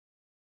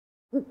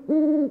This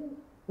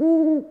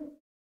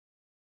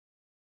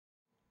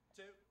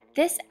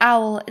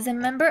owl is a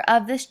member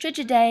of the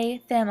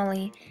Strigidae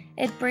family.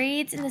 It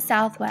breeds in the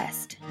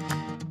southwest.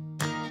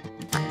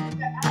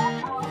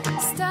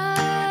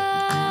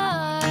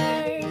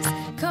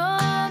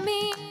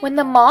 When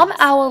the mom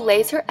owl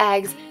lays her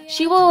eggs,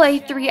 she will lay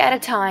 3 at a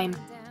time.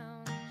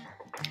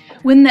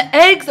 When the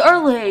eggs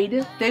are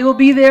laid, they will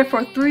be there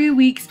for 3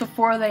 weeks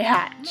before they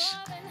hatch.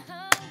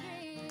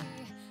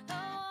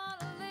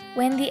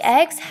 When the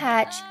eggs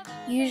hatch,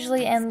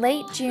 usually in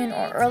late June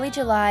or early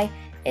July,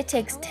 it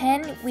takes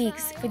 10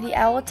 weeks for the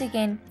owl to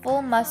gain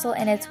full muscle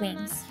in its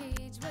wings.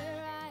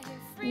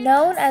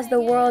 Known as the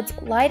world's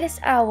lightest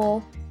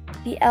owl,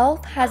 the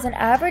elf has an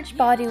average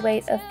body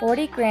weight of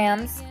 40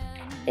 grams,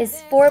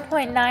 is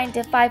 4.9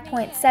 to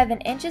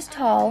 5.7 inches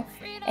tall,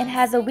 and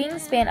has a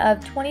wingspan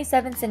of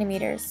 27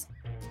 centimeters.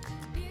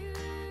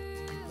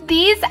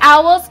 These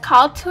owls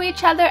call to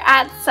each other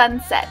at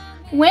sunset.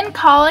 When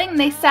calling,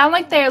 they sound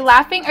like they are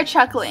laughing or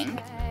chuckling.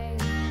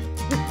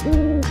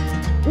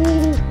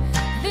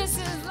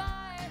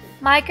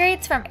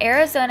 Migrates from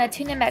Arizona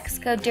to New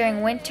Mexico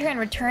during winter and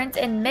returns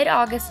in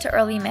mid-August to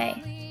early May.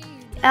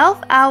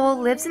 Elf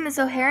owl lives in the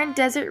Saharan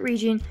desert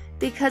region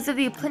because of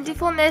the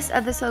plentifulness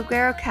of the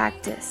saguaro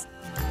cactus.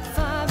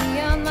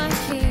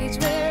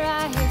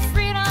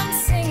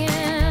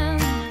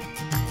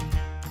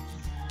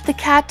 The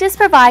cactus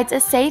provides a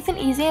safe and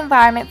easy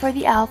environment for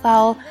the elf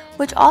owl,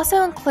 which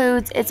also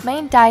includes its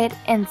main diet,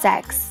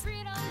 insects.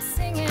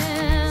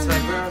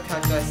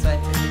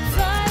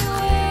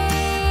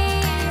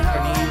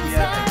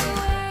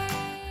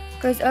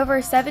 Grows over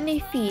 70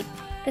 feet.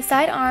 The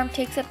side arm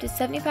takes up to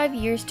 75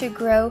 years to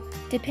grow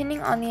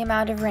depending on the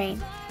amount of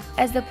rain.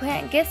 As the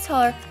plant gets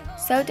taller,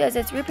 so does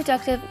its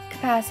reproductive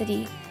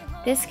capacity.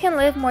 This can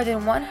live more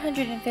than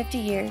 150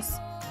 years.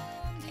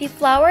 The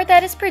flower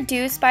that is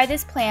produced by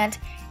this plant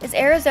is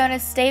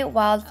Arizona's state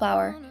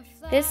wildflower.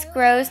 This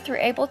grows through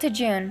April to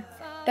June.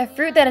 The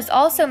fruit that is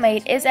also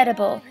made is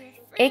edible.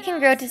 It can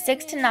grow to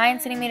 6 to 9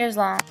 centimeters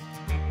long.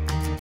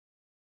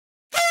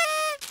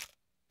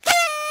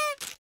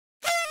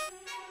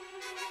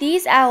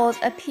 These owls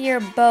appear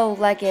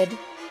bow-legged.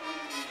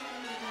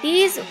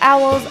 These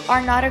owls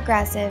are not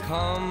aggressive.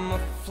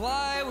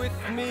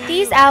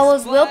 These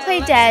owls will play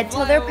dead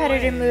till their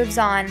predator moves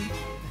on.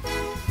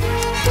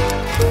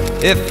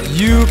 If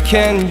you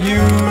can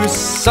use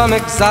some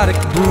exotic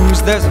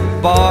booze, there's a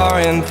bar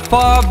in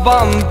far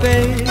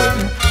Bombay.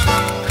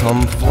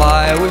 Come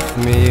fly with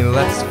me,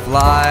 let's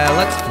fly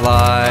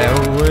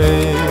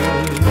away.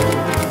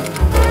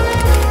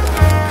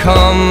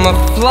 Come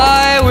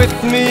fly with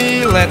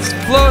me, let's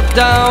float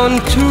down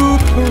to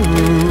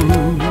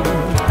Peru.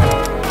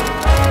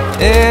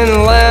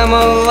 In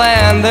Llama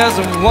Land there's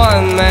a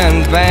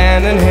one-man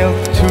band, and he'll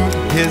toot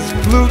his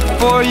flute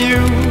for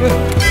you.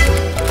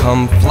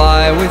 Come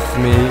fly with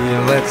me,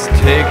 let's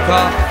take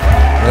off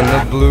in the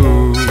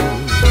blue.